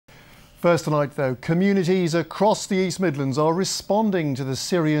First tonight, though, communities across the East Midlands are responding to the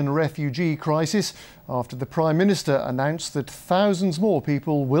Syrian refugee crisis after the Prime Minister announced that thousands more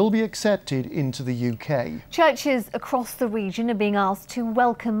people will be accepted into the UK. Churches across the region are being asked to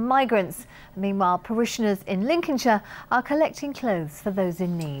welcome migrants. Meanwhile, parishioners in Lincolnshire are collecting clothes for those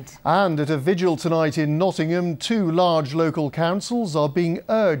in need. And at a vigil tonight in Nottingham, 2 large local councils are being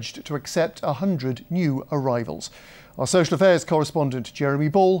urged to accept 100 new arrivals. Our social affairs correspondent Jeremy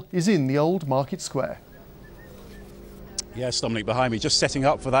Ball is in the Old Market Square. Yes, Dominic, behind me, just setting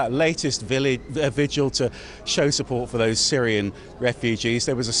up for that latest vigil to show support for those Syrian refugees.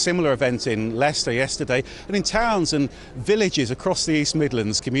 There was a similar event in Leicester yesterday, and in towns and villages across the East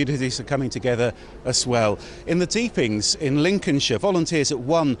Midlands, communities are coming together as well. In the Deepings in Lincolnshire, volunteers at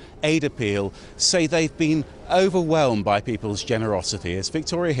One Aid Appeal say they've been overwhelmed by people's generosity, as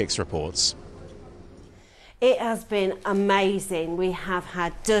Victoria Hicks reports. It has been amazing. We have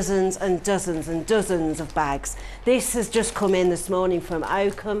had dozens and dozens and dozens of bags. This has just come in this morning from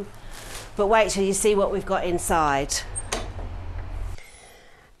Oakham, but wait till you see what we've got inside.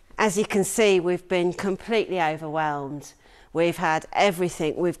 As you can see, we've been completely overwhelmed. We've had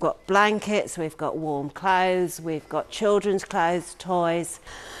everything. We've got blankets, we've got warm clothes, we've got children's clothes, toys,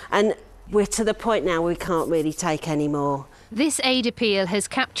 and we're to the point now we can't really take any more. This aid appeal has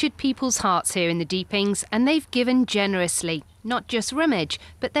captured people's hearts here in the Deepings, and they've given generously, not just rummage,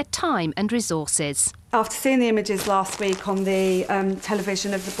 but their time and resources. After seeing the images last week on the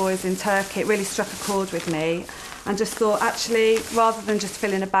television of the boys in Turkey, it really struck a chord with me, and just thought, actually, rather than just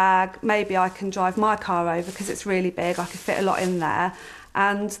fill in a bag, maybe I can drive my car over because it's really big, I could fit a lot in there,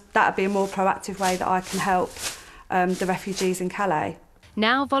 and that would be a more proactive way that I can help the refugees in Calais.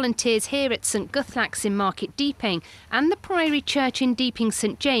 Now volunteers here at St Guthlax in Market Deeping and the Priory Church in Deeping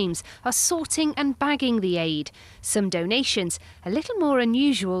St James are sorting and bagging the aid. Some donations a little more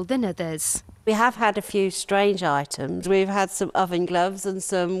unusual than others. We have had a few strange items. We've had some oven gloves and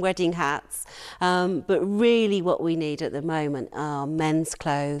some wedding hats, but really what we need at the moment are men's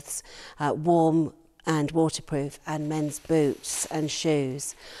clothes, warm and waterproof, and men's boots and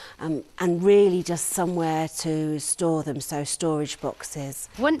shoes, and really just somewhere to store them, so storage boxes.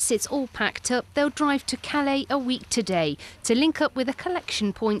 Once it's all packed up, they'll drive to Calais a week today to link up with a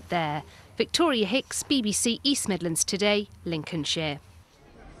collection point there. Victoria Hicks, BBC East Midlands Today, Lincolnshire.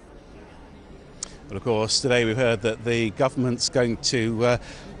 Well, of course, today we've heard that the government's going to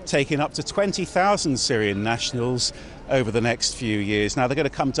take in up to 20,000 Syrian nationals over the next few years. Now, they're going to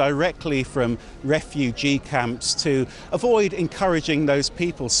come directly from refugee camps to avoid encouraging those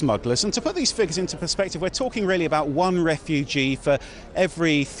people smugglers. And to put these figures into perspective, we're talking really about 1 refugee for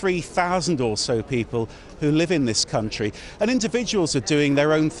every 3,000 or so people who live in this country. And individuals are doing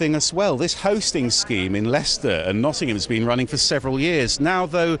their own thing as well. This hosting scheme in Leicester and Nottingham has been running for several years. Now,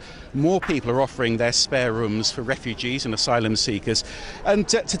 though, more people are offering their spare rooms for refugees and asylum seekers. And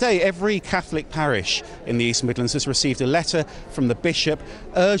today, every Catholic parish in the East Midlands has received a letter from the bishop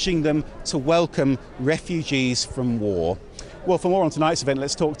urging them to welcome refugees from war. Well, for more on tonight's event,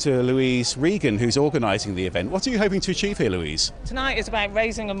 let's talk to Louise Regan, who's organising the event. What are you hoping to achieve here, Louise? Tonight is about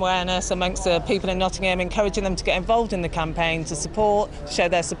raising awareness amongst the people in Nottingham, encouraging them to get involved in the campaign, to show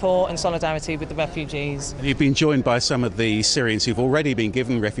their support and solidarity with the refugees. And you've been joined by some of the Syrians who've already been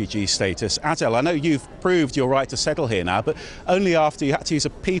given refugee status. Adel, I know you've proved your right to settle here now, but only after you had to use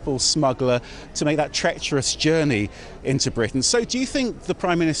a people smuggler to make that treacherous journey into Britain. So do you think the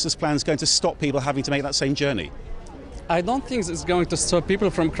Prime Minister's plan is going to stop people having to make that same journey? I don't think it's going to stop people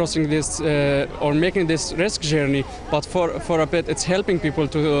from crossing this or making this risk journey, but for a bit it's helping people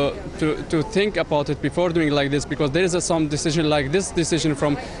to think about it before doing like this, because there is some decision like this decision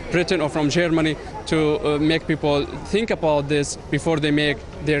from Britain or from Germany to make people think about this before they make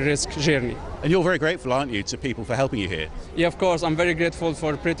their risk journey. And you're very grateful, aren't you, to people for helping you here? Yeah, of course. I'm very grateful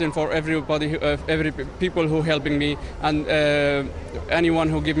for Britain, for everybody, every people who helping me, and anyone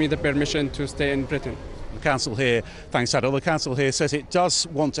who give me the permission to stay in Britain. The council here, thanks Adel, the council here says it does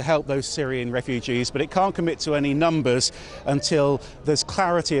want to help those Syrian refugees, but it can't commit to any numbers until there's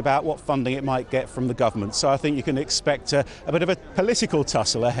clarity about what funding it might get from the government. So I think you can expect a bit of a political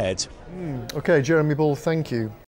tussle ahead. OK, Jeremy Ball, thank you.